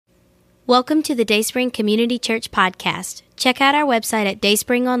Welcome to the Dayspring Community Church podcast. Check out our website at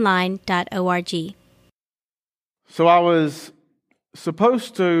dayspringonline.org. So I was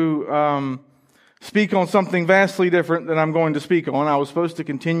supposed to speak on something vastly different than I'm going to speak on. I was supposed to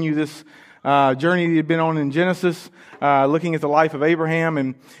continue this journey that had been on in Genesis, looking at the life of Abraham.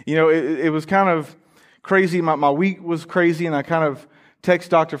 And, you know, it was kind of crazy. My week was crazy, and I kind of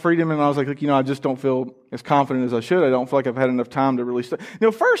text Dr. Friedman, and I was like, look, I just don't feel as confident as I should. I don't feel like I've had enough time to really study.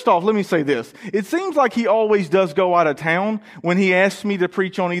 First off, let me say this. It seems like he always does go out of town when he asks me to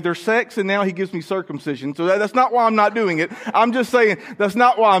preach on either sex, and now he gives me circumcision. So that's not why I'm not doing it. I'm just saying that's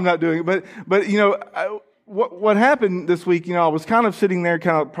not why I'm not doing it. But what happened this week, I was kind of sitting there,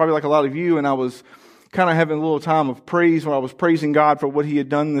 kind of probably like a lot of you, and I was kind of having a little time of praise where I was praising God for what He had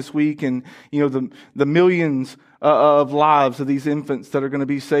done this week, and the millions of lives of these infants that are going to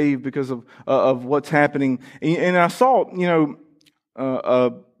be saved because of what's happening. And I saw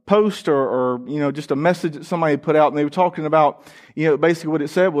a post or just a message that somebody put out, and they were talking about basically what it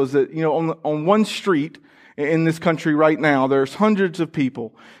said was that on one street in this country right now, there's hundreds of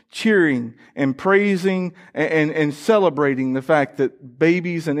people cheering and praising and celebrating the fact that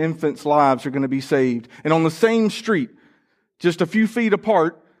babies and infants' lives are going to be saved. And on the same street, just a few feet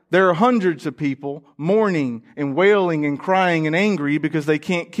apart, there are hundreds of people mourning and wailing and crying and angry because they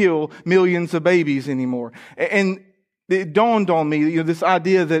can't kill millions of babies anymore. And it dawned on me, this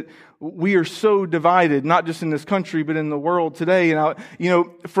idea that we are so divided, not just in this country, but in the world today. And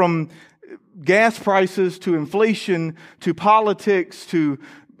from gas prices to inflation to politics to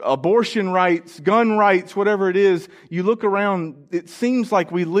abortion rights, gun rights, whatever it is, you look around, it seems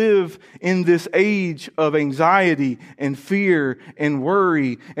like we live in this age of anxiety and fear and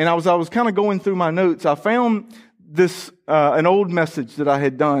worry. And I was kind of going through my notes. I found this, an old message that I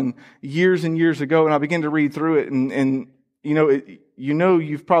had done years and years ago, and I began to read through it. And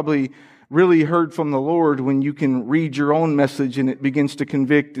you've probably really heard from the Lord when you can read your own message and it begins to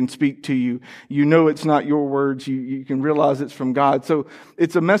convict and speak to you. It's not your words. You can realize it's from God. So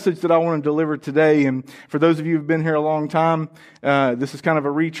it's a message that I want to deliver today. And for those of you who've been here a long time, this is kind of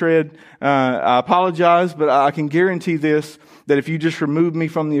a retread. I apologize, but I can guarantee this, that if you just remove me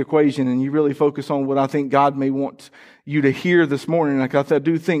from the equation and you really focus on what I think God may want you to hear this morning, like I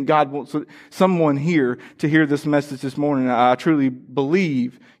do think God wants someone here to hear this message this morning. I truly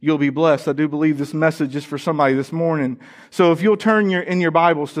believe you'll be blessed. I do believe this message is for somebody this morning. So if you'll turn in your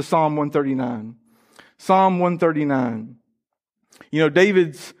Bibles to Psalm 139. Psalm 139.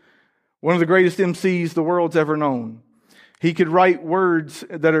 David's one of the greatest MCs the world's ever known. He could write words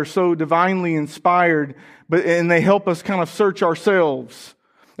that are so divinely inspired, and they help us kind of search ourselves.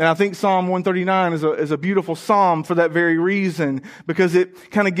 And I think Psalm 139 is a beautiful psalm for that very reason, because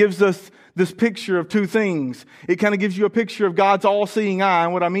it kind of gives us this picture of two things. It kind of gives you a picture of God's all-seeing eye,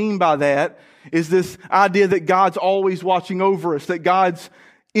 and what I mean by that is this idea that God's always watching over us, that God's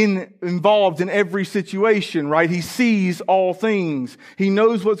involved in every situation, right? He sees all things. He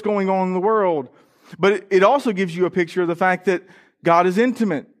knows what's going on in the world. But it also gives you a picture of the fact that God is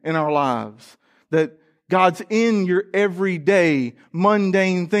intimate in our lives, that God's in your everyday,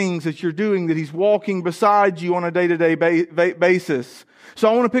 mundane things that you're doing, that He's walking beside you on a day-to-day basis. So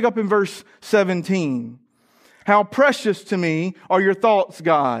I want to pick up in verse 17. How precious to me are your thoughts,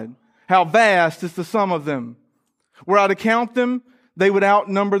 God. How vast is the sum of them. Were I to count them, they would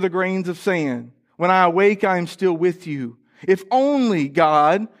outnumber the grains of sand. When I awake, I am still with you. If only,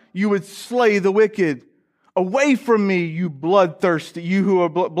 God, you would slay the wicked. Away from me, you who are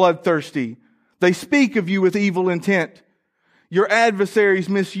bloodthirsty. They speak of you with evil intent. Your adversaries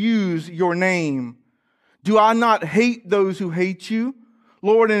misuse your name. Do I not hate those who hate you,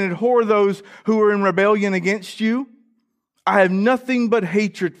 Lord, and abhor those who are in rebellion against you? I have nothing but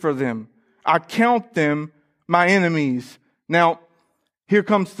hatred for them. I count them my enemies. Now, here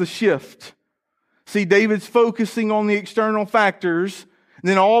comes the shift. See, David's focusing on the external factors. And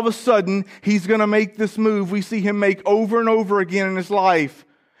then all of a sudden, he's going to make this move we see him make over and over again in his life.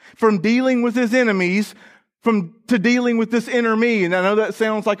 From dealing with his enemies, to dealing with this inner me. And I know that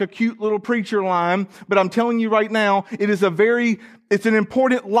sounds like a cute little preacher line, but I'm telling you right now, it's an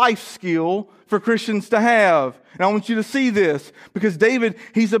important life skill for Christians to have. And I want you to see this, because David,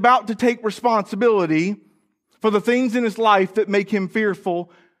 he's about to take responsibility for the things in his life that make him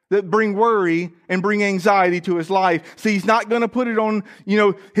fearful, that bring worry and bring anxiety to his life. See, he's not going to put it on,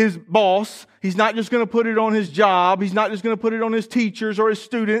 his boss. He's not just going to put it on his job. He's not just going to put it on his teachers or his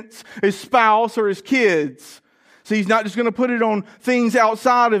students, his spouse or his kids. See, he's not just going to put it on things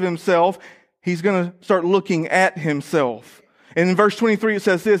outside of himself. He's going to start looking at himself. And in verse 23, it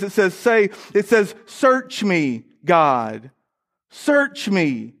says this. It says, search me, God. Search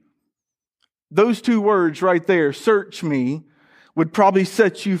me. those two words right there, search me, would probably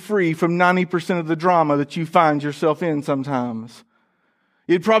set you free from 90% of the drama that you find yourself in sometimes.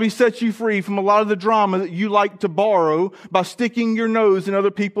 It'd probably set you free from a lot of the drama that you like to borrow by sticking your nose in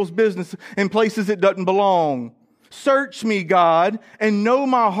other people's business in places it doesn't belong. Search me, God, and know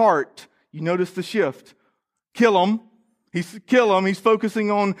my heart. You notice the shift. Kill him. He's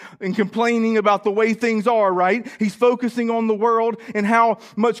focusing on and complaining about the way things are, right? He's focusing on the world and how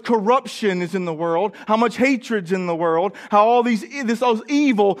much corruption is in the world, how much hatred's in the world, how all this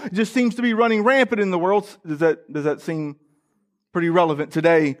evil just seems to be running rampant in the world. Does that seem pretty relevant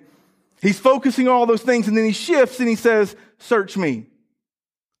today? He's focusing on all those things, and then he shifts and he says, search me.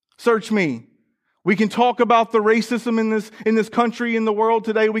 Search me. We can talk about the racism in this country, in the world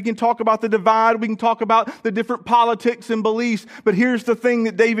today. We can talk about the divide. We can talk about the different politics and beliefs. But here's the thing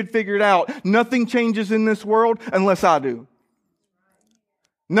that David figured out. Nothing changes in this world unless I do.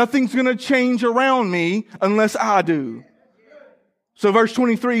 Nothing's going to change around me unless I do. So verse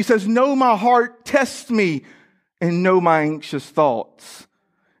 23 says, know my heart, test me, and know my anxious thoughts.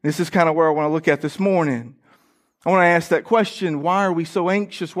 This is kind of where I want to look at this morning. I want to ask that question. Why are we so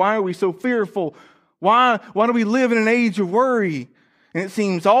anxious? Why are we so fearful? Why do we live in an age of worry? And it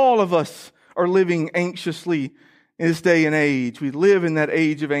seems all of us are living anxiously in this day and age. We live in that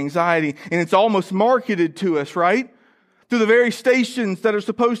age of anxiety, and it's almost marketed to us, right? Through the very stations that are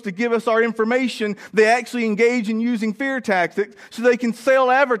supposed to give us our information, they actually engage in using fear tactics so they can sell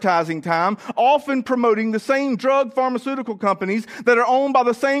advertising time, often promoting the same drug pharmaceutical companies that are owned by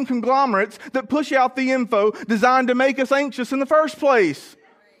the same conglomerates that push out the info designed to make us anxious in the first place.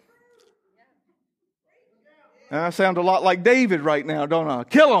 And I sound a lot like David right now, don't I?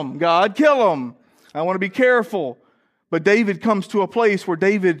 Kill him, God, kill him. I want to be careful. But David comes to a place where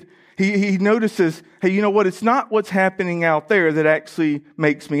he notices, hey, you know what? It's not what's happening out there that actually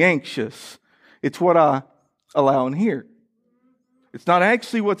makes me anxious. It's what I allow in here. It's not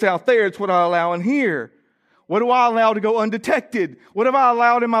actually what's out there. It's what I allow in here. What do I allow to go undetected? What have I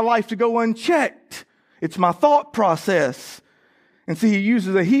allowed in my life to go unchecked? It's my thought process. And see, he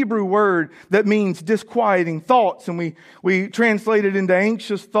uses a Hebrew word that means disquieting thoughts, and we translate it into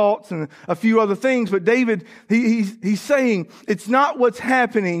anxious thoughts and a few other things. But David, he's saying it's not what's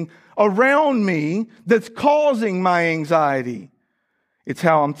happening around me that's causing my anxiety. It's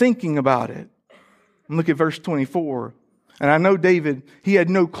how I'm thinking about it. And look at verse 24. And I know David, he had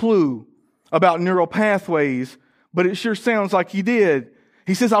no clue about neural pathways, but it sure sounds like he did.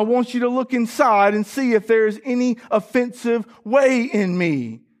 He says, I want you to look inside and see if there's any offensive way in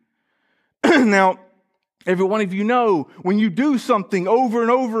me. Now, every one of you know when you do something over and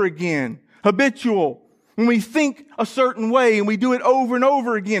over again, habitual, when we think a certain way and we do it over and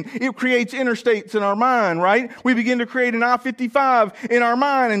over again, it creates interstates in our mind, right? We begin to create an I-55 in our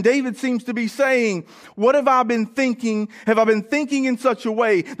mind. And David seems to be saying, what have I been thinking? Have I been thinking in such a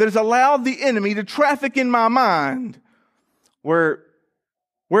way that has allowed the enemy to traffic in my mind? Where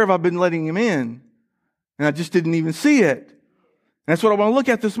have I been letting him in? And I just didn't even see it. And that's what I want to look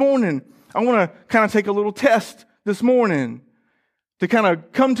at this morning. I want to kind of take a little test this morning to kind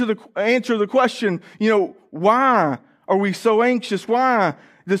of come to answer the question, why are we so anxious? Why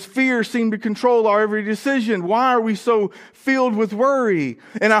does fear seem to control our every decision? Why are we so filled with worry?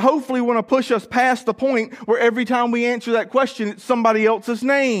 And I hopefully want to push us past the point where every time we answer that question, it's somebody else's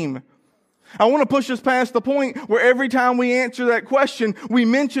name. I want to push us past the point where every time we answer that question, we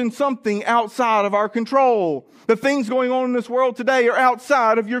mention something outside of our control. The things going on in this world today are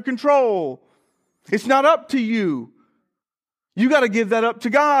outside of your control. It's not up to you. You got to give that up to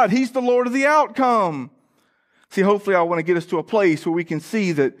God. He's the Lord of the outcome. See, hopefully I want to get us to a place where we can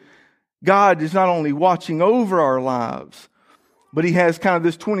see that God is not only watching over our lives, but He has kind of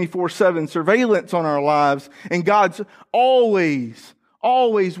this 24/7 surveillance on our lives, and God's always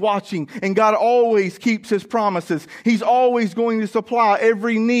watching, and God always keeps His promises. He's always going to supply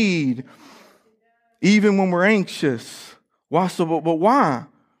every need, even when we're anxious. Why? But why?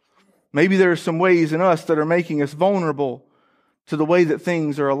 Maybe there are some ways in us that are making us vulnerable to the way that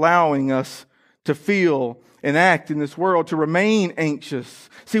things are allowing us to feel and act in this world, to remain anxious.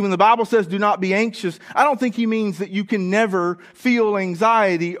 See, when the Bible says do not be anxious, I don't think He means that you can never feel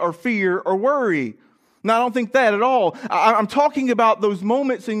anxiety or fear or worry. No, I don't think that at all. I'm talking about those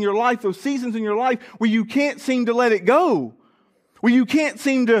moments in your life, those seasons in your life where you can't seem to let it go, where you can't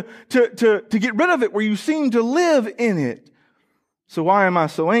seem to get rid of it, where you seem to live in it. So why am I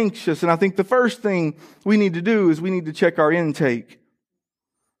so anxious? And I think the first thing we need to do is we need to check our intake.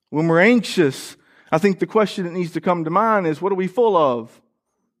 When we're anxious, I think the question that needs to come to mind is, what are we full of?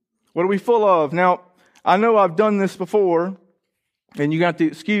 What are we full of? Now, I know I've done this before. And you got to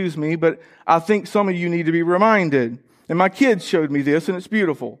excuse me, but I think some of you need to be reminded. And my kids showed me this, and it's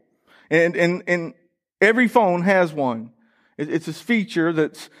beautiful. And every phone has one. It's this feature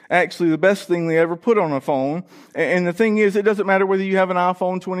that's actually the best thing they ever put on a phone. And the thing is, it doesn't matter whether you have an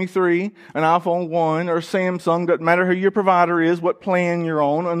iPhone 23, an iPhone 1, or Samsung. Doesn't matter who your provider is, what plan you're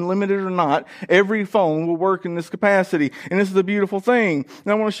on, unlimited or not. Every phone will work in this capacity. And this is a beautiful thing.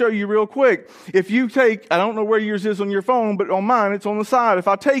 And I want to show you real quick. If you take, I don't know where yours is on your phone, but on mine, it's on the side. If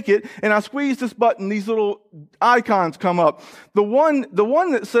I take it and I squeeze this button, these little icons come up. The one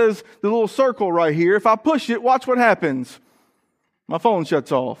that says the little circle right here, if I push it, watch what happens. My phone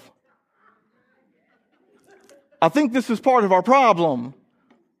shuts off. I think this is part of our problem.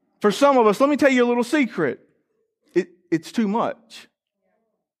 For some of us, let me tell you a little secret. It's too much.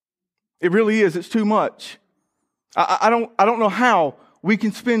 It really is. It's too much. I don't know how we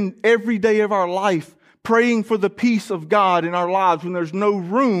can spend every day of our life praying for the peace of God in our lives when there's no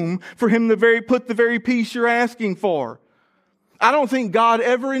room for Him to put the very peace you're asking for. I don't think God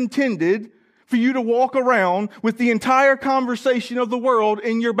ever intended for you to walk around with the entire conversation of the world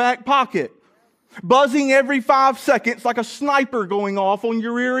in your back pocket, buzzing every 5 seconds like a sniper going off on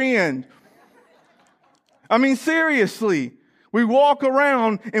your rear end. I mean, seriously, we walk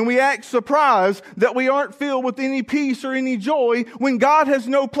around and we act surprised that we aren't filled with any peace or any joy when God has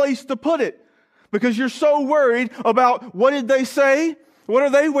no place to put it. Because you're so worried about what did they say? What are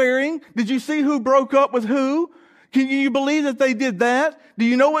they wearing? Did you see who broke up with who? Can you believe that they did that? Do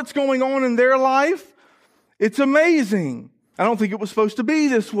you know what's going on in their life? It's amazing. I don't think it was supposed to be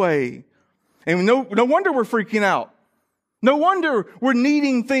this way. And no wonder we're freaking out. No wonder we're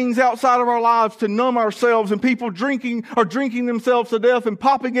needing things outside of our lives to numb ourselves, and people are drinking themselves to death and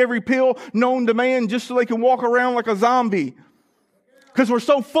popping every pill known to man just so they can walk around like a zombie. Because we're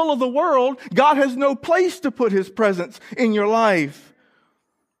so full of the world, God has no place to put His presence in your life.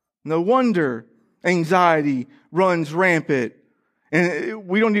 No wonder anxiety runs rampant. And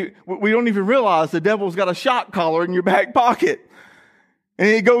we don't even realize the devil's got a shot collar in your back pocket. And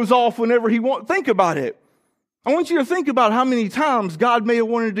it goes off whenever he wants. Think about it. I want you to think about how many times God may have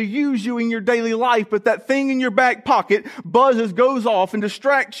wanted to use you in your daily life, but that thing in your back pocket buzzes, goes off, and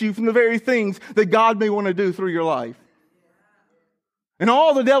distracts you from the very things that God may want to do through your life. And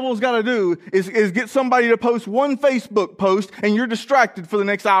all the devil's got to do is get somebody to post one Facebook post, and you're distracted for the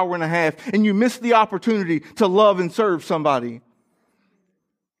next hour and a half, and you miss the opportunity to love and serve somebody.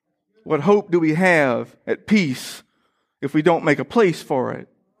 What hope do we have at peace if we don't make a place for it?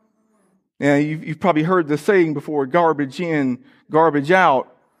 Now, you've probably heard the saying before, garbage in, garbage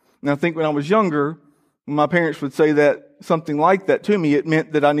out. And I think when I was younger, when my parents would say that, something like that to me, it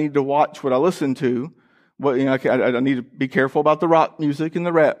meant that I needed to watch what I listened to. Well, I need to be careful about the rock music and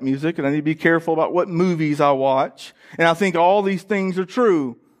the rap music, and I need to be careful about what movies I watch. And I think all these things are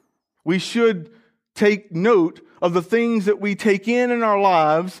true. We should take note of the things that we take in our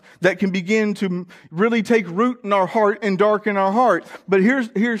lives that can begin to really take root in our heart and darken our heart. But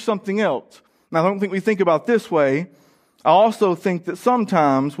here's something else. Now, I don't think we think about this way. I also think that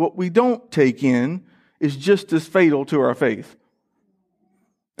sometimes what we don't take in is just as fatal to our faith.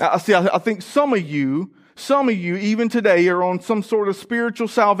 I think some of you even today are on some sort of spiritual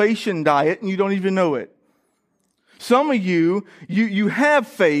salvation diet and you don't even know it. Some of you have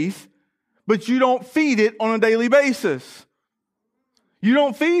faith, but you don't feed it on a daily basis. You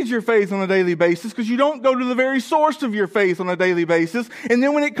don't feed your faith on a daily basis because you don't go to the very source of your faith on a daily basis. And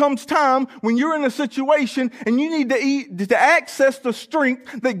then when it comes time, when you're in a situation and you need to access the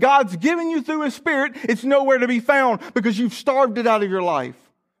strength that God's given you through His Spirit, it's nowhere to be found because you've starved it out of your life.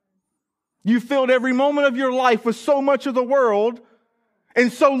 You filled every moment of your life with so much of the world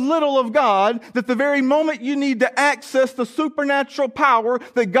and so little of God that the very moment you need to access the supernatural power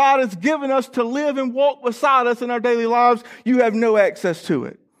that God has given us to live and walk beside us in our daily lives, you have no access to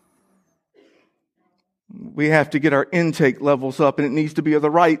it. We have to get our intake levels up, and it needs to be of the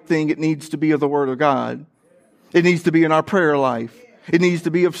right thing. It needs to be of the Word of God. It needs to be in our prayer life. It needs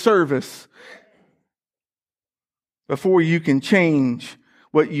to be of service. Before you can change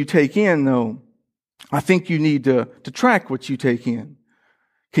what you take in, though, I think you need to track what you take in.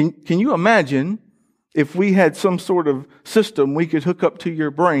 Can you imagine if we had some sort of system we could hook up to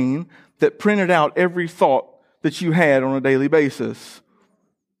your brain that printed out every thought that you had on a daily basis?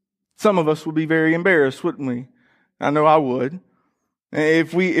 Some of us would be very embarrassed, wouldn't we? I know I would.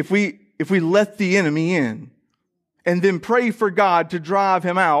 If we let the enemy in and then pray for God to drive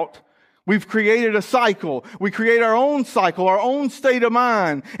him out, we've created a cycle. We create our own cycle, our own state of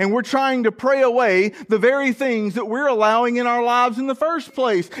mind, and we're trying to pray away the very things that we're allowing in our lives in the first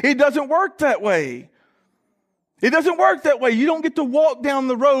place. It doesn't work that way. It doesn't work that way. You don't get to walk down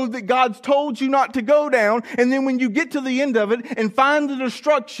the road that God's told you not to go down, and then when you get to the end of it and find the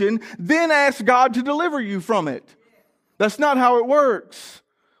destruction, then ask God to deliver you from it. That's not how it works.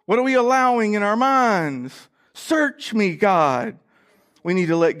 What are we allowing in our minds? Search me, God. We need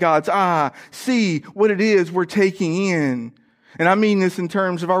to let God's eye see what it is we're taking in. And I mean this in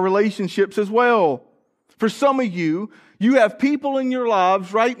terms of our relationships as well. For some of you, you have people in your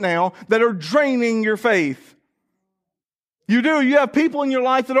lives right now that are draining your faith. You do. You have people in your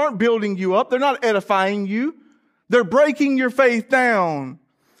life that aren't building you up. They're not edifying you. They're breaking your faith down.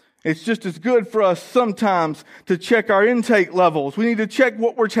 It's just as good for us sometimes to check our intake levels. We need to check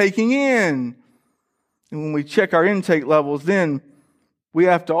what we're taking in. And when we check our intake levels, then we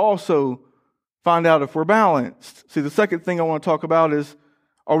have to also find out if we're balanced. See, the second thing I want to talk about is,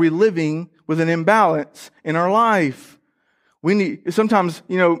 are we living with an imbalance in our life? We need, sometimes,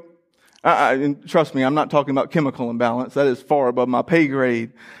 and trust me, I'm not talking about chemical imbalance. That is far above my pay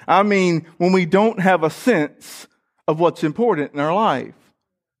grade. I mean, when we don't have a sense of what's important in our life.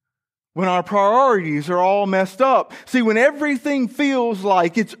 When our priorities are all messed up. See, when everything feels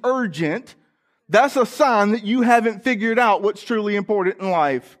like it's urgent, that's a sign that you haven't figured out what's truly important in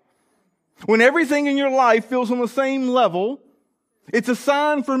life. When everything in your life feels on the same level, it's a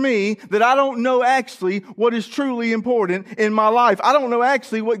sign for me that I don't know actually what is truly important in my life. I don't know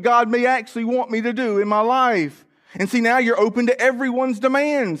actually what God may actually want me to do in my life. And see, now you're open to everyone's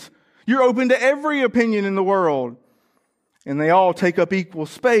demands. You're open to every opinion in the world. And they all take up equal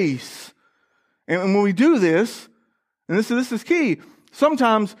space. And when we do this, and this is key,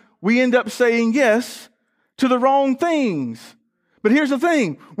 sometimes we end up saying yes to the wrong things. But here's the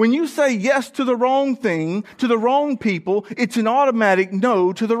thing. When you say yes to the wrong thing, to the wrong people, it's an automatic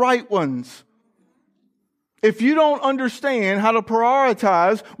no to the right ones. If you don't understand how to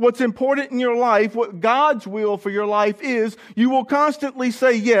prioritize what's important in your life, what God's will for your life is, you will constantly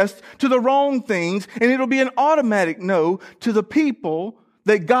say yes to the wrong things, and it'll be an automatic no to the people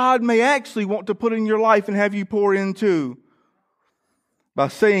that God may actually want to put in your life and have you pour into. By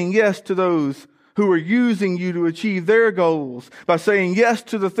saying yes to those who are using you to achieve their goals, by saying yes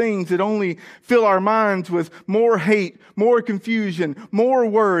to the things that only fill our minds with more hate, more confusion, more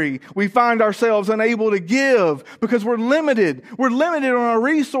worry. We find ourselves unable to give because we're limited. We're limited on our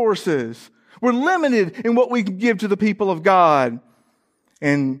resources. We're limited in what we can give to the people of God.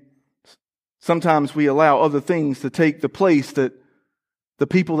 And sometimes we allow other things to take the place that the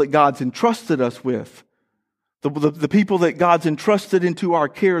people that God's entrusted us with, the people that God's entrusted into our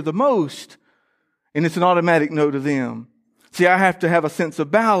care the most. And it's an automatic no to them. See, I have to have a sense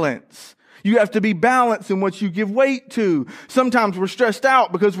of balance. You have to be balanced in what you give weight to. Sometimes we're stressed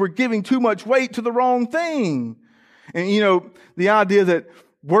out because we're giving too much weight to the wrong thing. And the idea that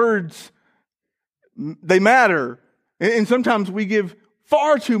words, they matter. And sometimes we give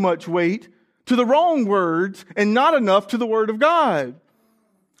far too much weight to the wrong words and not enough to the Word of God.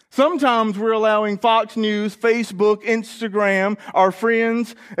 Sometimes we're allowing Fox News, Facebook, Instagram, our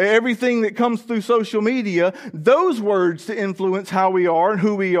friends, everything that comes through social media, those words to influence how we are and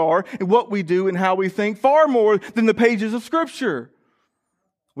who we are and what we do and how we think far more than the pages of Scripture.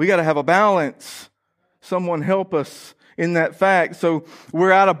 We got to have a balance. Someone help us in that fact. So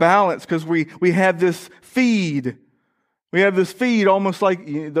we're out of balance because we have this feed. We have this feed almost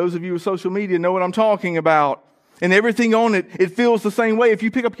like those of you with social media know what I'm talking about. And everything on it, it feels the same way. If you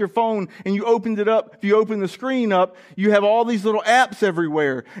pick up your phone and you opened it up, if you open the screen up, you have all these little apps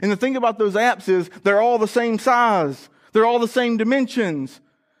everywhere. And the thing about those apps is they're all the same size. They're all the same dimensions.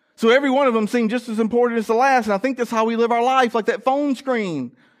 So every one of them seems just as important as the last. And I think that's how we live our life, like that phone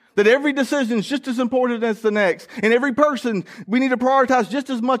screen. That every decision is just as important as the next. And every person, we need to prioritize just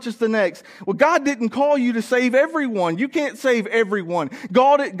as much as the next. Well, God didn't call you to save everyone. You can't save everyone.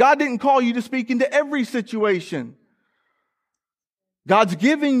 God didn't call you to speak into every situation. God's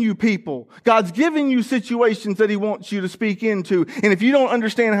giving you people. God's giving you situations that He wants you to speak into. And if you don't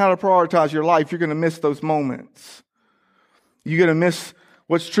understand how to prioritize your life, you're going to miss those moments. You're going to miss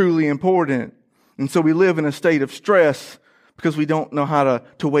what's truly important. And so we live in a state of stress because we don't know how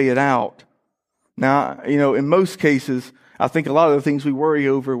to weigh it out. Now, in most cases, I think a lot of the things we worry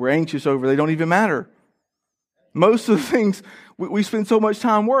over, we're anxious over, they don't even matter. Most of the things we spend so much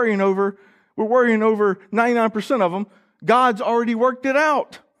time worrying over, we're worrying over 99% of them. God's already worked it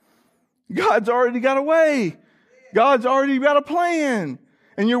out. God's already got a way. God's already got a plan.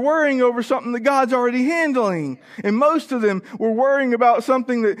 And you're worrying over something that God's already handling. And most of them, we're worrying about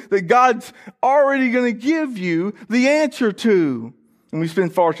something that God's already going to give you the answer to. And we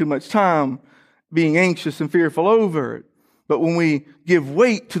spend far too much time being anxious and fearful over it. But when we give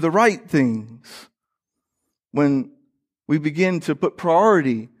weight to the right things, when we begin to put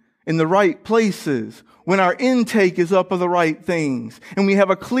priority in the right places, when our intake is up of the right things, and we have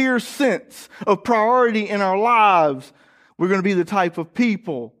a clear sense of priority in our lives, we're going to be the type of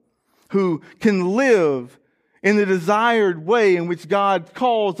people who can live in the desired way in which God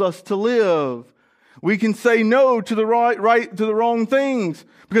calls us to live. We can say no to the to the wrong things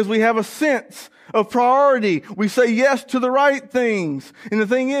because we have a sense of priority. We say yes to the right things. And the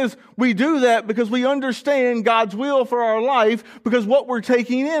thing is, we do that because we understand God's will for our life, because what we're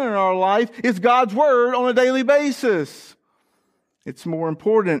taking in our life is God's Word on a daily basis. It's more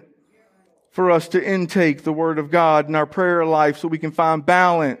important for us to intake the Word of God in our prayer life so we can find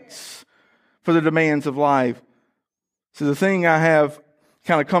balance for the demands of life. So the thing I have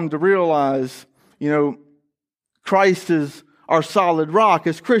kind of come to realize, Christ is our solid rock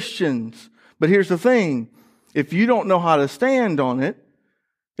as Christians. But here's the thing. If you don't know how to stand on it,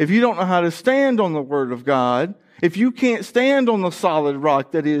 if you don't know how to stand on the Word of God, if you can't stand on the solid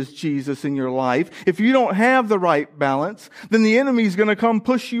rock that is Jesus in your life, if you don't have the right balance, then the enemy's going to come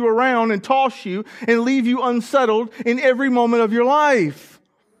push you around and toss you and leave you unsettled in every moment of your life.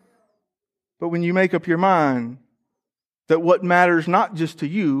 But when you make up your mind that what matters not just to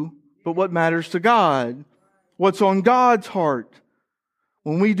you, but what matters to God, what's on God's heart,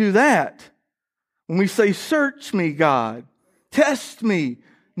 when we do that, when we say, search me, God, test me,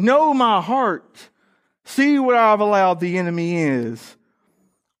 know my heart, see what I've allowed the enemy is,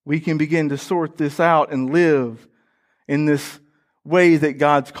 we can begin to sort this out and live in this way that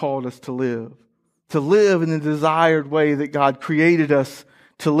God's called us to live in the desired way that God created us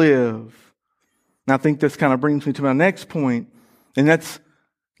to live. And I think this kind of brings me to my next point, and that's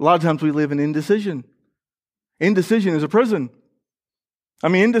a lot of times we live in indecision. Indecision is a prison.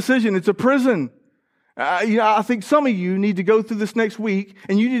 Indecision, it's a prison. I think some of you need to go through this next week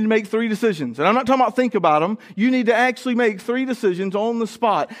and you need to make 3 decisions. And I'm not talking about think about them. You need to actually make 3 decisions on the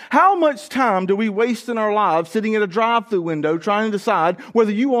spot. How much time do we waste in our lives sitting at a drive-through window trying to decide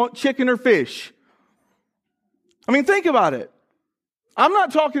whether you want chicken or fish? Think about it. I'm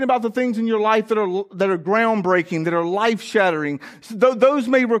not talking about the things in your life that are groundbreaking, that are life-shattering. Those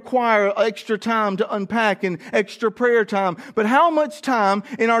may require extra time to unpack and extra prayer time. But how much time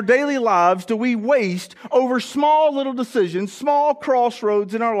in our daily lives do we waste over small little decisions, small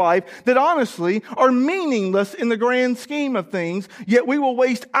crossroads in our life that honestly are meaningless in the grand scheme of things, yet we will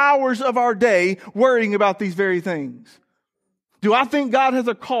waste hours of our day worrying about these very things? Do I think God has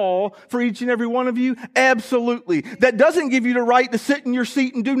a call for each and every one of you? Absolutely. That doesn't give you the right to sit in your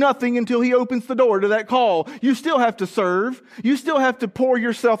seat and do nothing until He opens the door to that call. You still have to serve. You still have to pour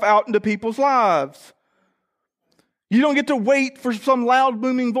yourself out into people's lives. You don't get to wait for some loud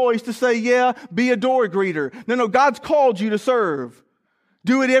booming voice to say, yeah, be a door greeter. No, God's called you to serve.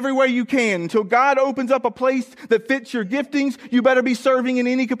 Do it everywhere you can. Until God opens up a place that fits your giftings, you better be serving in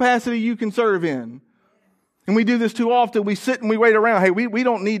any capacity you can serve in. And we do this too often. We sit and we wait around. Hey, we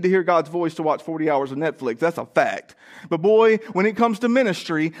don't need to hear God's voice to watch 40 hours of Netflix. That's a fact. But boy, when it comes to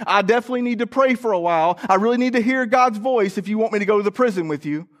ministry, I definitely need to pray for a while. I really need to hear God's voice if you want me to go to the prison with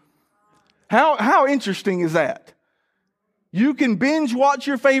you. How interesting is that? You can binge watch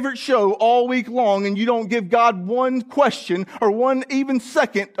your favorite show all week long and you don't give God one question or one even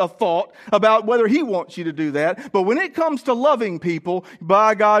second of thought about whether He wants you to do that. But when it comes to loving people,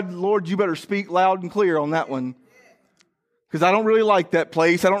 by God, Lord, you better speak loud and clear on that one. Because I don't really like that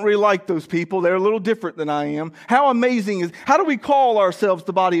place. I don't really like those people. They're a little different than I am. How amazing how do we call ourselves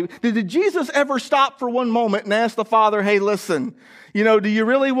the body? Did Jesus ever stop for one moment and ask the Father, hey, listen, do you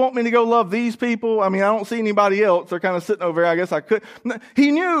really want me to go love these people? I don't see anybody else. They're kind of sitting over there. I guess I could.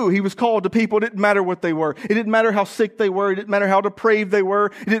 He knew He was called to people. It didn't matter what they were. It didn't matter how sick they were. It didn't matter how depraved they were.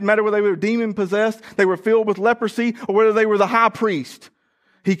 It didn't matter whether they were demon possessed, they were filled with leprosy, or whether they were the high priest.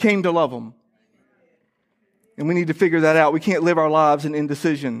 He came to love them. And we need to figure that out. We can't live our lives in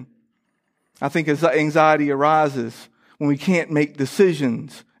indecision. I think as anxiety arises when we can't make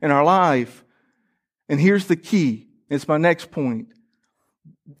decisions in our life. And here's the key. It's my next point.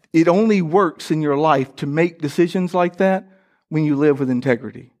 It only works in your life to make decisions like that when you live with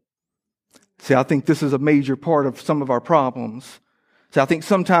integrity. See, I think this is a major part of some of our problems. See, I think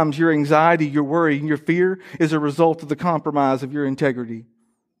sometimes your anxiety, your worry, and your fear is a result of the compromise of your integrity.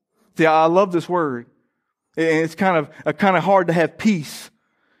 See, I love this word. And it's kind of hard to have peace.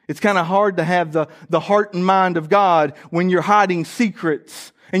 It's kind of hard to have the heart and mind of God when you're hiding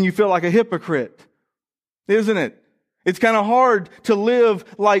secrets and you feel like a hypocrite. Isn't it? It's kind of hard to live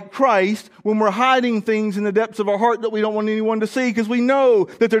like Christ when we're hiding things in the depths of our heart that we don't want anyone to see because we know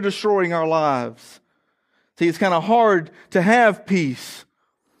that they're destroying our lives. See, it's kind of hard to have peace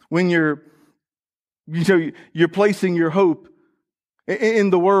when you're you're placing your hope in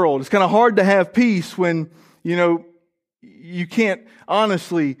the world. It's kind of hard to have peace when, you can't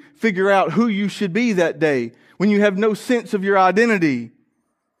honestly figure out who you should be that day, when you have no sense of your identity.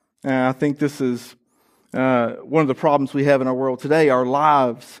 And I think this is one of the problems we have in our world today. Our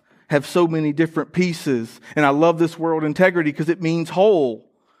lives have so many different pieces. And I love this word integrity because it means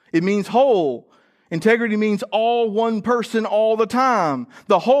whole. It means whole. Integrity means all one person all the time.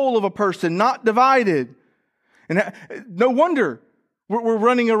 The whole of a person, not divided. And no wonder we're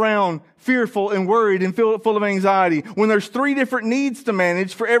running around fearful and worried and full of anxiety when there's 3 different needs to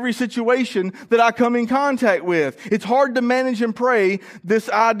manage for every situation that I come in contact with. It's hard to manage and pray this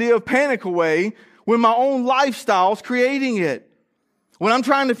idea of panic away when my own lifestyle's creating it. When I'm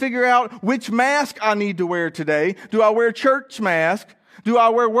trying to figure out which mask I need to wear today, do I wear church mask? Do I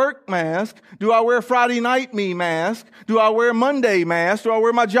wear work mask? Do I wear Friday night me mask? Do I wear Monday mask? Do I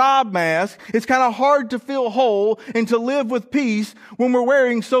wear my job mask? It's kind of hard to feel whole and to live with peace when we're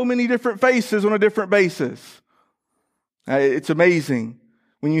wearing so many different faces on a different basis. It's amazing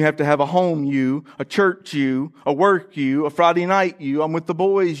when you have to have a home you, a church you, a work you, a Friday night you, I'm with the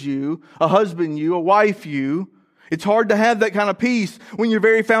boys you, a husband you, a wife you. It's hard to have that kind of peace when your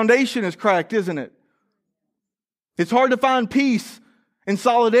very foundation is cracked, isn't it? It's hard to find peace and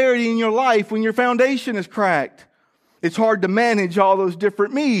solidarity in your life when your foundation is cracked. It's hard to manage all those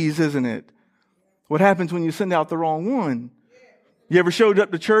different me's, isn't it? What happens when you send out the wrong one? You ever showed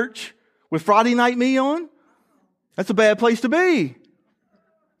up to church with Friday night me on? That's a bad place to be.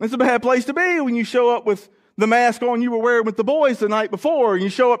 That's a bad place to be when you show up with the mask on you were wearing with the boys the night before and you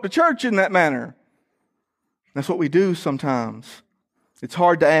show up to church in that manner. That's what we do sometimes. It's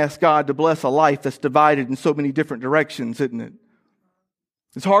hard to ask God to bless a life that's divided in so many different directions, isn't it?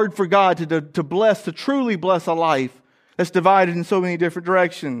 It's hard for God to truly bless a life that's divided in so many different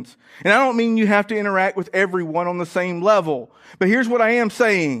directions. And I don't mean you have to interact with everyone on the same level. But here's what I am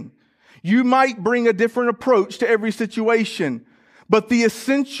saying. You might bring a different approach to every situation, but the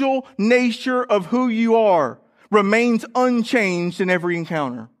essential nature of who you are remains unchanged in every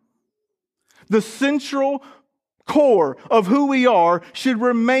encounter. The central core of who we are should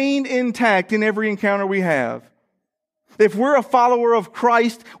remain intact in every encounter we have. If we're a follower of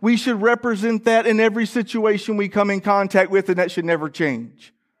Christ, we should represent that in every situation we come in contact with, and that should never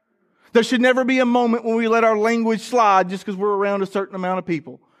change. There should never be a moment when we let our language slide just because we're around a certain amount of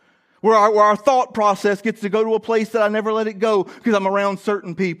people. Where our thought process gets to go to a place that I never let it go because I'm around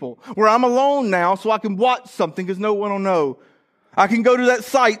certain people. Where I'm alone now so I can watch something because no one will know. I can go to that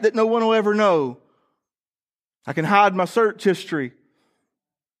site that no one will ever know. I can hide my search history.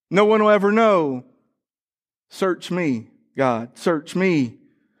 No one will ever know. Search me, God. Search me.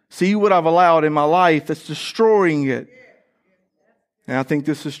 See what I've allowed in my life that's destroying it. And I think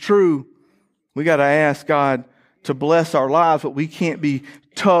this is true. We got to ask God to bless our lives, but we can't be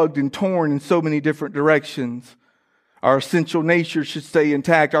tugged and torn in so many different directions. Our essential nature should stay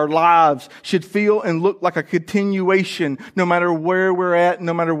intact. Our lives should feel and look like a continuation no matter where we're at,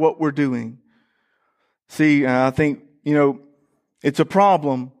 no matter what we're doing. See, I think, it's a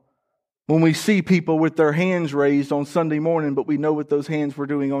problem when we see people with their hands raised on Sunday morning, but we know what those hands were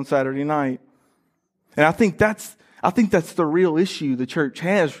doing on Saturday night. And I think that's the real issue the church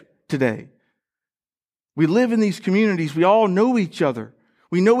has today. We live in these communities. We all know each other.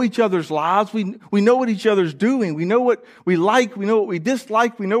 We know each other's lives. We know what each other's doing. We know what we like. We know what we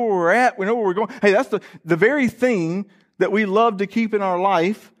dislike. We know where we're at. We know where we're going. Hey, that's the very thing that we love to keep in our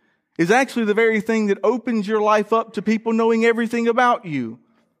life is actually the very thing that opens your life up to people knowing everything about you.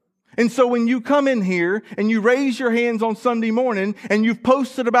 And so when you come in here and you raise your hands on Sunday morning and you've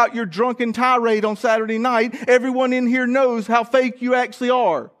posted about your drunken tirade on Saturday night, everyone in here knows how fake you actually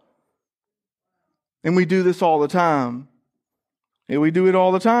are. And we do this all the time. And we do it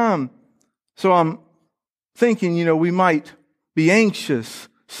all the time. So I'm thinking, we might be anxious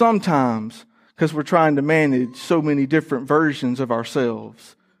sometimes because we're trying to manage so many different versions of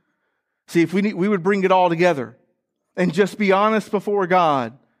ourselves. See, if we would bring it all together and just be honest before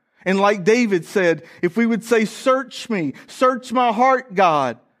God. And like David said, if we would say, search me, search my heart,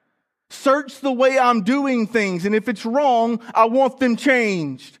 God. Search the way I'm doing things. And if it's wrong, I want them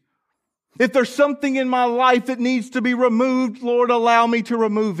changed. If there's something in my life that needs to be removed, Lord, allow me to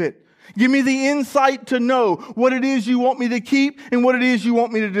remove it. Give me the insight to know what it is you want me to keep and what it is you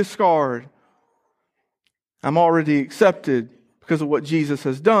want me to discard. I'm already accepted because of what Jesus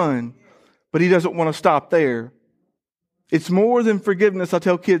has done, but He doesn't want to stop there. It's more than forgiveness. I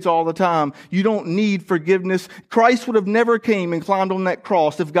tell kids all the time, you don't need forgiveness. Christ would have never came and climbed on that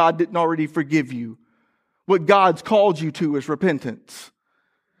cross if God didn't already forgive you. What God's called you to is repentance.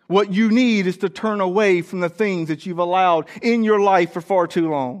 What you need is to turn away from the things that you've allowed in your life for far too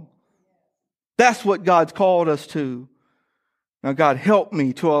long. That's what God's called us to. Now, God, help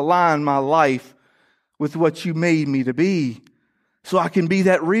me to align my life with what you made me to be so I can be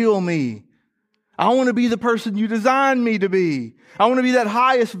that real me. I want to be the person you designed me to be. I want to be that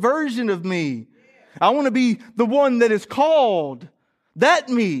highest version of me. I want to be the one that is called. That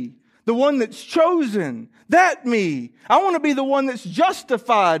me. The one that's chosen. That me. I want to be the one that's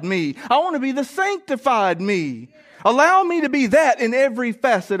justified me. I want to be the sanctified me. Allow me to be that in every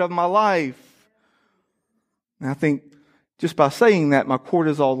facet of my life. And I think just by saying that, my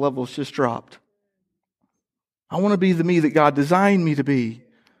cortisol levels just dropped. I want to be the me that God designed me to be.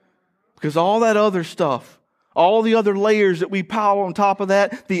 Because all that other stuff, all the other layers that we pile on top of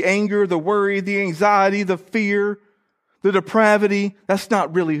that, the anger, the worry, the anxiety, the fear, the depravity, that's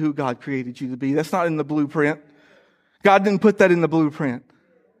not really who God created you to be. That's not in the blueprint. God didn't put that in the blueprint.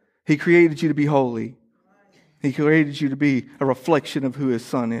 He created you to be holy. He created you to be a reflection of who His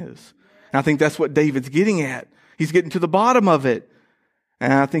Son is. And I think that's what David's getting at. He's getting to the bottom of it.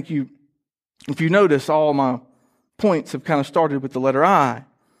 And I think if you notice, all my points have kind of started with the letter I.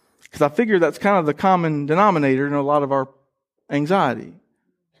 Because I figure that's kind of the common denominator in a lot of our anxiety.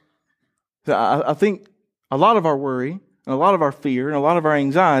 I think a lot of our worry, and a lot of our fear, and a lot of our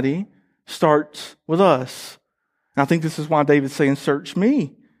anxiety starts with us. And I think this is why David's saying, search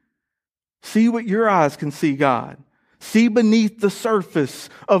me. See what your eyes can see, God. See beneath the surface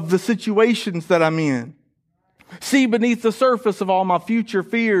of the situations that I'm in. See beneath the surface of all my future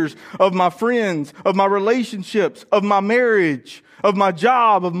fears, of my friends, of my relationships, of my marriage, of my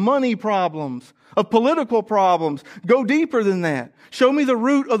job, of money problems, of political problems. Go deeper than that. Show me the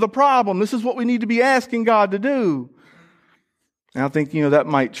root of the problem. This is what we need to be asking God to do. And I think, that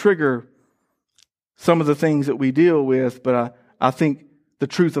might trigger some of the things that we deal with, but I think the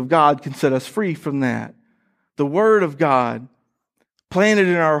truth of God can set us free from that. The Word of God, planted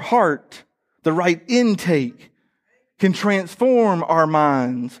in our heart, the right intake, can transform our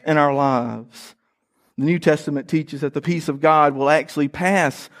minds and our lives. The New Testament teaches that the peace of God will actually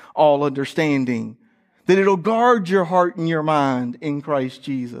pass all understanding, that it'll guard your heart and your mind in Christ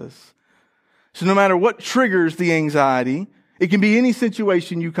Jesus. So no matter what triggers the anxiety, it can be any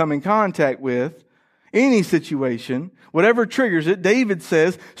situation you come in contact with, any situation, whatever triggers it. David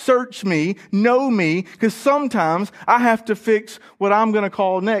says, search me, know me, because sometimes I have to fix what I'm going to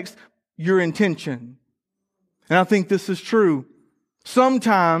call next your intention. And I think this is true.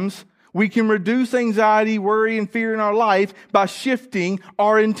 Sometimes we can reduce anxiety, worry, and fear in our life by shifting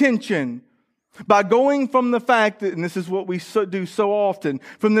our intention. By going from the fact that, and this is what we do so often,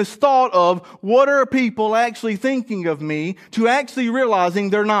 from this thought of what are people actually thinking of me to actually realizing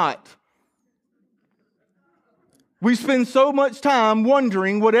they're not. We spend so much time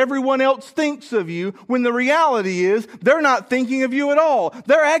wondering what everyone else thinks of you when the reality is they're not thinking of you at all.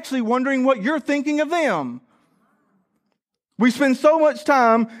 They're actually wondering what you're thinking of them. We spend so much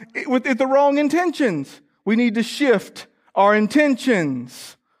time with the wrong intentions. We need to shift our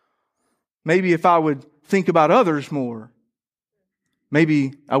intentions. Maybe if I would think about others more,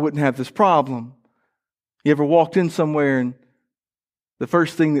 maybe I wouldn't have this problem. You ever walked in somewhere and the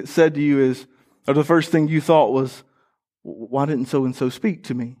first thing that said to you is, or the first thing you thought was, why didn't so-and-so speak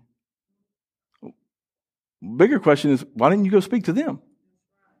to me? Bigger question is, why didn't you go speak to them?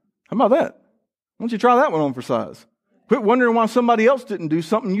 How about that? Why don't you try that one on for size? Quit wondering why somebody else didn't do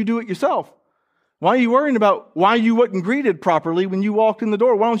something, you do it yourself. Why are you worrying about why you wasn't greeted properly when you walked in the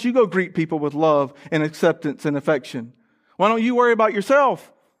door? Why don't you go greet people with love and acceptance and affection? Why don't you worry about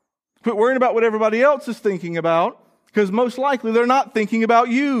yourself? Quit worrying about what everybody else is thinking about, because most likely they're not thinking about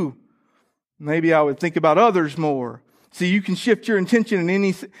you. Maybe I would think about others more. See, you can shift your intention in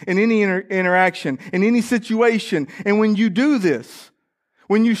any interaction, in any situation. And when you do this,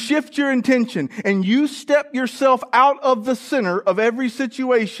 when you shift your intention and you step yourself out of the center of every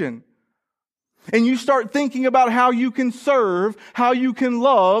situation, and you start thinking about how you can serve, how you can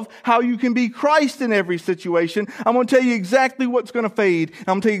love, how you can be Christ in every situation, I'm going to tell you exactly what's going to fade. I'm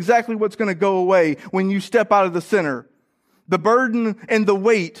going to tell you exactly what's going to go away when you step out of the center. The burden and the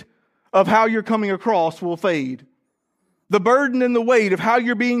weight of how you're coming across will fade. The burden and the weight of how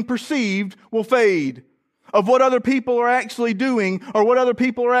you're being perceived will fade. Of what other people are actually doing, or what other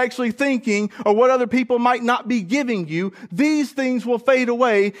people are actually thinking, or what other people might not be giving you, these things will fade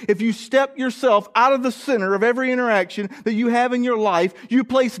away if you step yourself out of the center of every interaction that you have in your life. You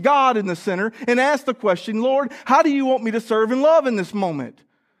place God in the center and ask the question, Lord, how do you want me to serve and love in this moment?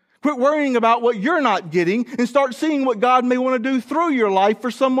 Quit worrying about what you're not getting and start seeing what God may want to do through your life for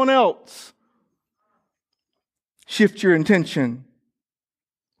someone else. Shift your intention.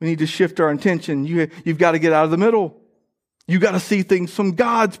 We need to shift our intention. You've got to get out of the middle. You've got to see things from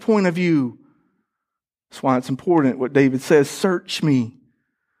God's point of view. That's why it's important what David says, search me.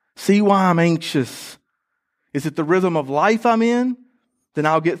 See why I'm anxious. Is it the rhythm of life I'm in? Then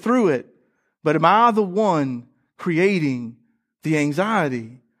I'll get through it. But am I the one creating the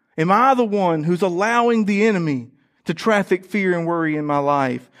anxiety? Am I the one who's allowing the enemy to traffic fear and worry in my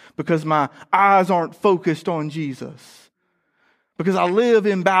life because my eyes aren't focused on Jesus? Because I live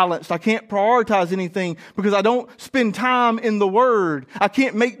imbalanced. I can't prioritize anything because I don't spend time in the Word. I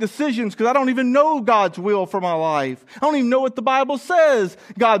can't make decisions because I don't even know God's will for my life. I don't even know what the Bible says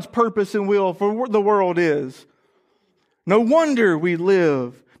God's purpose and will for the world is. No wonder we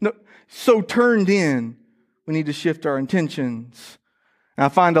live so turned in. We need to shift our intentions. And I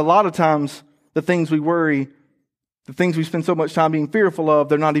find a lot of times the things we worry, the things we spend so much time being fearful of,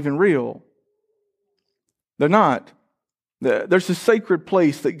 they're not even real. They're not. There's a sacred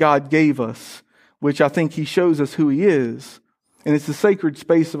place that God gave us, which I think He shows us who He is. And it's the sacred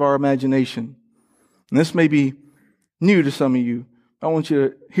space of our imagination. And this may be new to some of you. I want you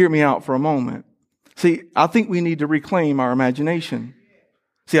to hear me out for a moment. See, I think we need to reclaim our imagination.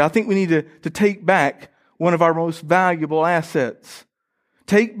 See, I think we need to take back one of our most valuable assets.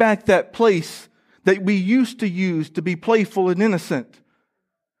 Take back that place that we used to use to be playful and innocent.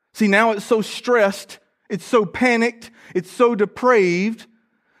 See, now it's so stressed. It's so panicked. It's so depraved.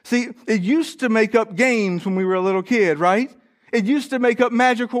 See, it used to make up games when we were a little kid, right? It used to make up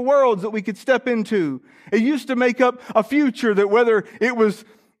magical worlds that we could step into. It used to make up a future that whether it was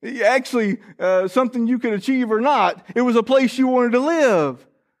actually something you could achieve or not, it was a place you wanted to live.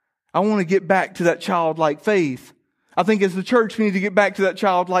 I want to get back to that childlike faith. I think as the church we need to get back to that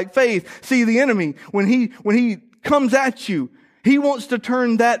childlike faith. See, the enemy, when he comes at you, he wants to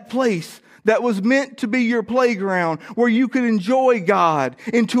turn that place that was meant to be your playground, where you could enjoy God,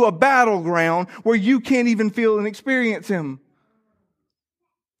 into a battleground where you can't even feel and experience Him.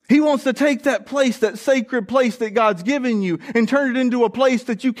 He wants to take that place, that sacred place that God's given you, and turn it into a place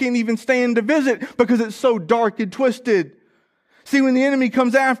that you can't even stand to visit because it's so dark and twisted. See, when the enemy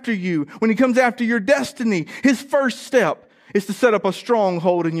comes after you, when he comes after your destiny, his first step is to set up a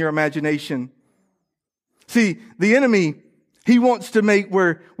stronghold in your imagination. See, the enemy, he wants to make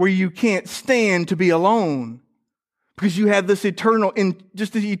where you can't stand to be alone. Because you have this eternal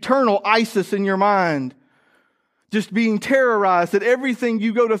ISIS in your mind. Just being terrorized that everything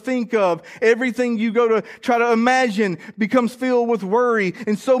you go to think of, everything you go to try to imagine becomes filled with worry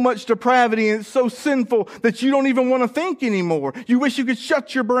and so much depravity, and it's so sinful that you don't even want to think anymore. You wish you could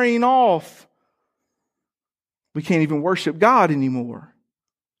shut your brain off. We can't even worship God anymore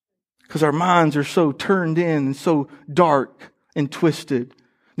because our minds are so turned in and so dark and twisted.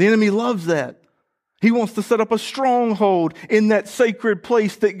 The enemy loves that. He wants to set up a stronghold in that sacred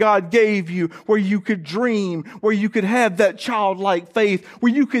place that God gave you, where you could dream, where you could have that childlike faith,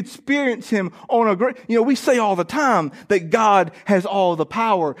 where you could experience Him on a great... we say all the time that God has all the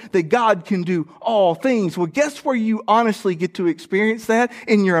power, that God can do all things. Well, guess where you honestly get to experience that?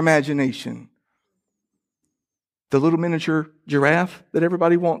 In your imagination. The little miniature giraffe that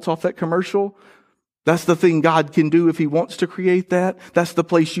everybody wants off that commercial, that's the thing God can do if He wants to create that. That's the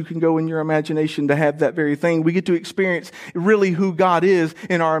place you can go in your imagination to have that very thing. We get to experience really who God is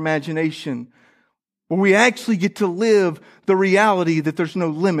in our imagination. Where we actually get to live the reality that there's no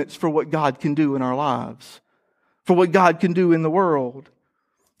limits for what God can do in our lives. For what God can do in the world.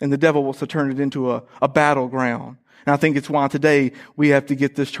 And the devil wants to turn it into a battleground. And I think it's why today we have to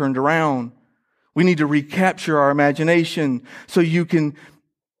get this turned around. We need to recapture our imagination so you can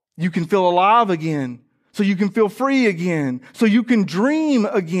feel alive again, so you can feel free again, so you can dream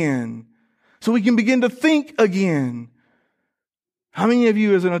again, so we can begin to think again. How many of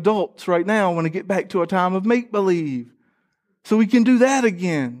you as an adults right now want to get back to a time of make-believe so we can do that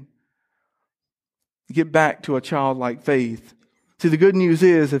again? Get back to a childlike faith. See, the good news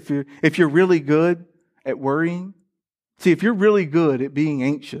is if you're really good at worrying, if you're really good at being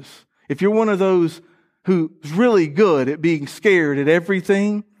anxious, if you're one of those who's really good at being scared at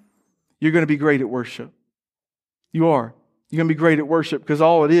everything, you're going to be great at worship. You are. You're going to be great at worship because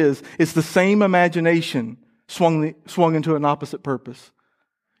all it is, it's the same imagination swung into an opposite purpose.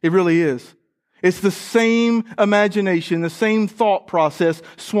 It really is. It's the same imagination, the same thought process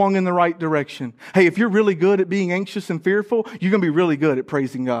swung in the right direction. Hey, if you're really good at being anxious and fearful, you're going to be really good at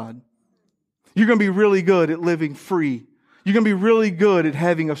praising God. You're going to be really good at living free. You're going to be really good at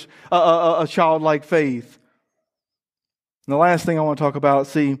having a childlike faith. And the last thing I want to talk about,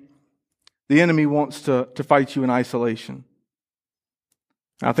 the enemy wants to fight you in isolation.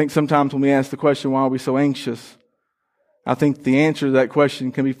 I think sometimes when we ask the question, why are we so anxious? I think the answer to that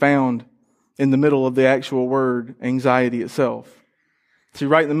question can be found in the middle of the actual word anxiety itself. See,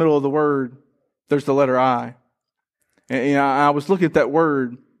 right in the middle of the word, there's the letter I. And I was looking at that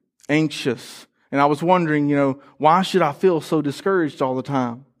word, anxious, and I was wondering, why should I feel so discouraged all the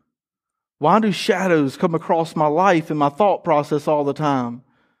time? Why do shadows come across my life and my thought process all the time?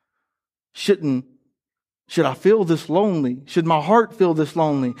 Should I feel this lonely? Should my heart feel this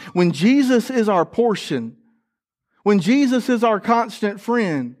lonely? When Jesus is our portion, when Jesus is our constant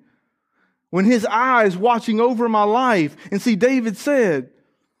friend, when His eye is watching over my life. And see, David said,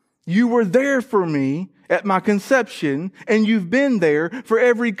 you were there for me at my conception, and you've been there for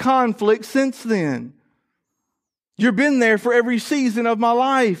every conflict since then. You've been there for every season of my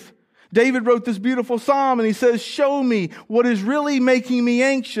life. David wrote this beautiful psalm, and he says, show me what is really making me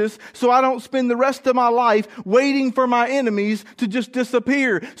anxious so I don't spend the rest of my life waiting for my enemies to just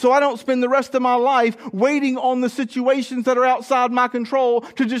disappear. So I don't spend the rest of my life waiting on the situations that are outside my control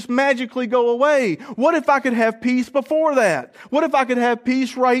to just magically go away. What if I could have peace before that? What if I could have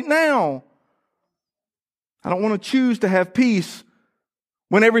peace right now? I don't want to choose to have peace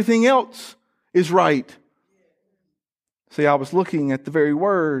when everything else is right. See, I was looking at the very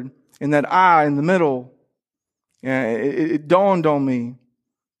word, and that I in the middle, it dawned on me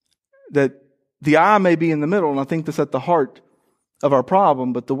that the I may be in the middle, and I think that's at the heart of our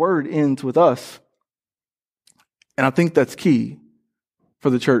problem, but the word ends with us. And I think that's key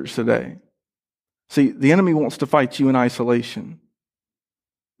for the church today. See, the enemy wants to fight you in isolation.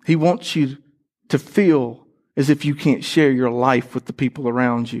 He wants you to feel as if you can't share your life with the people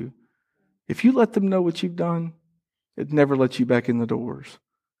around you. If you let them know what you've done, it never lets you back in the doors.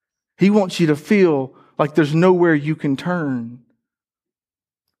 He wants you to feel like there's nowhere you can turn.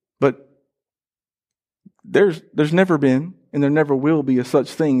 But there's never been, and there never will be, a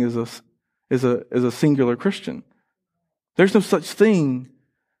such thing as a singular Christian. There's no such thing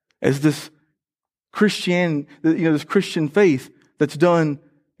as this this Christian faith that's done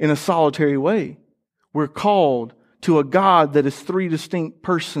in a solitary way. We're called to a God that is three distinct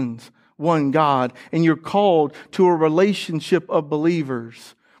persons, one God, and you're called to a relationship of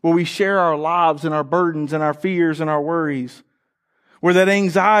believers where we share our lives and our burdens and our fears and our worries. Where that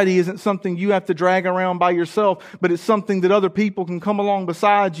anxiety isn't something you have to drag around by yourself, but it's something that other people can come along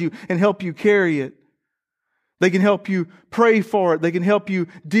beside you and help you carry it. They can help you pray for it. They can help you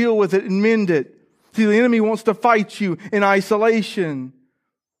deal with it and mend it. See, the enemy wants to fight you in isolation.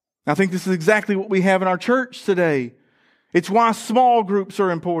 I think this is exactly what we have in our church today. It's why small groups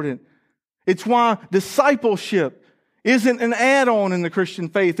are important. It's why discipleship isn't an add-on in the Christian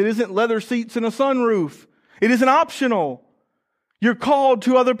faith. It isn't leather seats and a sunroof. It isn't optional. You're called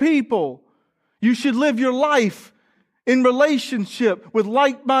to other people. You should live your life in relationship with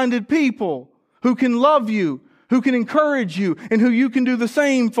like-minded people who can love you, who can encourage you, and who you can do the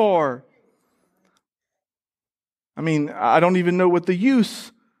same for. I don't even know what the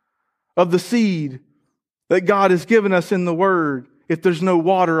use of the seed that God has given us in the Word if there's no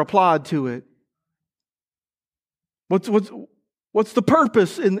water applied to it. What's the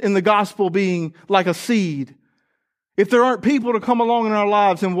purpose in the gospel being like a seed if there aren't people to come along in our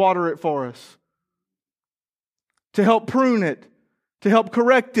lives and water it for us? To help prune it, to help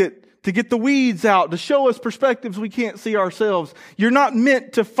correct it, to get the weeds out, to show us perspectives we can't see ourselves. You're not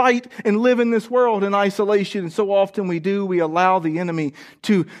meant to fight and live in this world in isolation. And so often we allow the enemy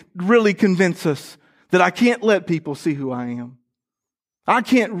to really convince us that I can't let people see who I am. I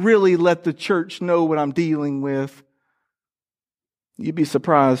can't really let the church know what I'm dealing with. You'd be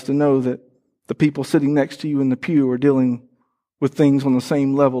surprised to know that the people sitting next to you in the pew are dealing with things on the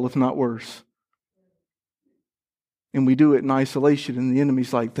same level, if not worse. And we do it in isolation, and the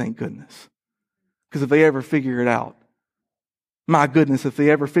enemy's like, thank goodness. Because if they ever figure it out, my goodness, if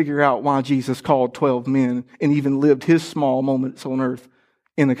they ever figure out why Jesus called 12 men and even lived his small moments on earth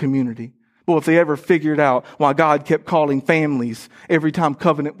in a community. Well, if they ever figured out why God kept calling families every time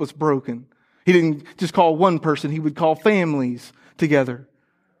covenant was broken. He didn't just call one person, he would call families together.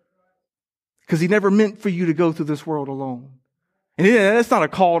 Because he never meant for you to go through this world alone. And that's not a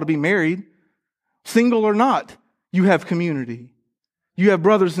call to be married. Single or not, you have community. You have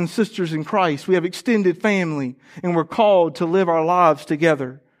brothers and sisters in Christ. We have extended family. And we're called to live our lives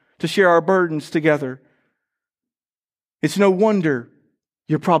together, to share our burdens together. It's no wonder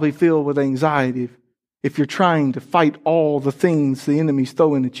you're probably filled with anxiety if you're trying to fight all the things the enemy's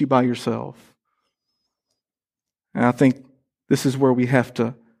throwing at you by yourself. And I think this is where we have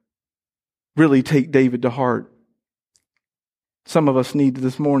to really take David to heart. Some of us need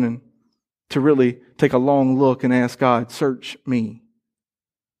this morning to really take a long look and ask God, search me.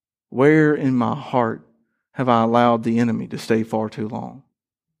 Where in my heart have I allowed the enemy to stay far too long?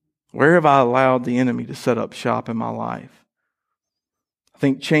 Where have I allowed the enemy to set up shop in my life? I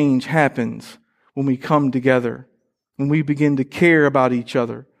think change happens when we come together, when we begin to care about each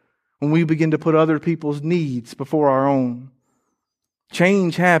other, when we begin to put other people's needs before our own.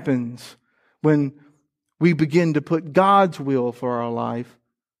 Change happens when we begin to put God's will for our life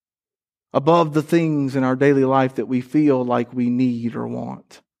above the things in our daily life that we feel like we need or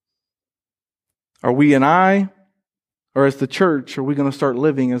want. Are we an I, or as the church, are we going to start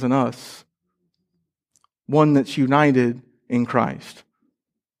living as an us? One that's united in Christ.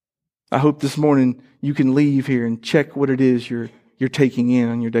 I hope this morning you can leave here and check what it is you're taking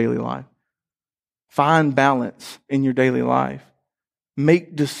in your daily life. Find balance in your daily life.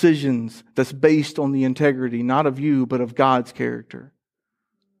 Make decisions that's based on the integrity, not of you, but of God's character.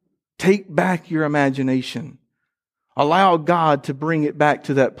 Take back your imagination. Allow God to bring it back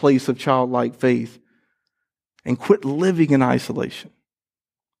to that place of childlike faith. And quit living in isolation.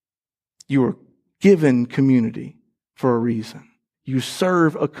 You are given community for a reason. You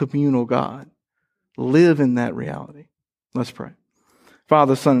serve a communal God. Live in that reality. Let's pray.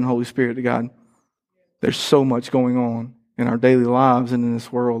 Father, Son, and Holy Spirit, God, there's so much going on in our daily lives and in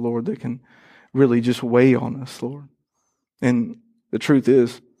this world, Lord, that can really just weigh on us, Lord. And the truth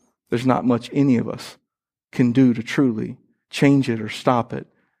is, there's not much any of us can do to truly change it or stop it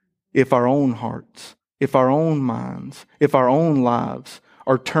if our own hearts, if our own minds, if our own lives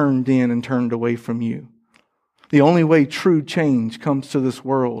are turned in and turned away from you. The only way true change comes to this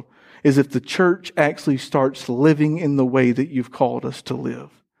world is if the church actually starts living in the way that you've called us to live.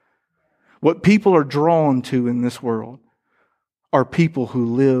 What people are drawn to in this world are people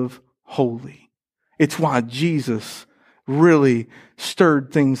who live holy. It's why Jesus really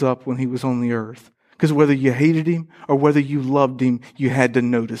stirred things up when he was on the earth. Because whether you hated him or whether you loved him, you had to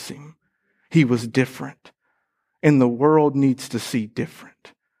notice him. He was different. And the world needs to see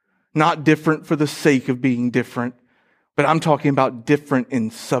different. Not different for the sake of being different, but I'm talking about different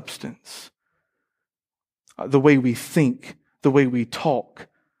in substance. The way we think, the way we talk,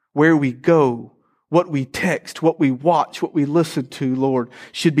 where we go, what we text, what we watch, what we listen to, Lord,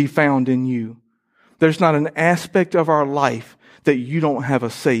 should be found in you. There's not an aspect of our life that you don't have a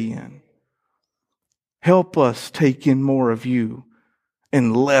say in. Help us take in more of you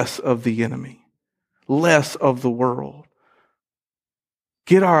and less of the enemy, less of the world.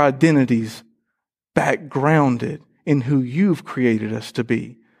 Get our identities back grounded in who you've created us to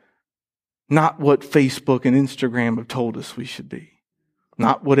be, not what Facebook and Instagram have told us we should be,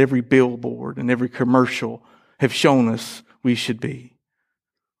 not what every billboard and every commercial have shown us we should be.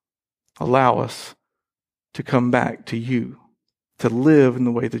 Allow us to come back to you, to live in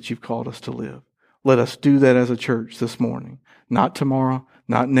the way that you've called us to live. Let us do that as a church this morning. Not tomorrow,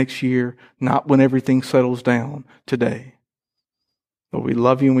 not next year, not when everything settles down, today. But we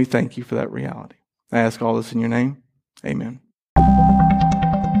love you and we thank you for that reality. I ask all this in your name. Amen.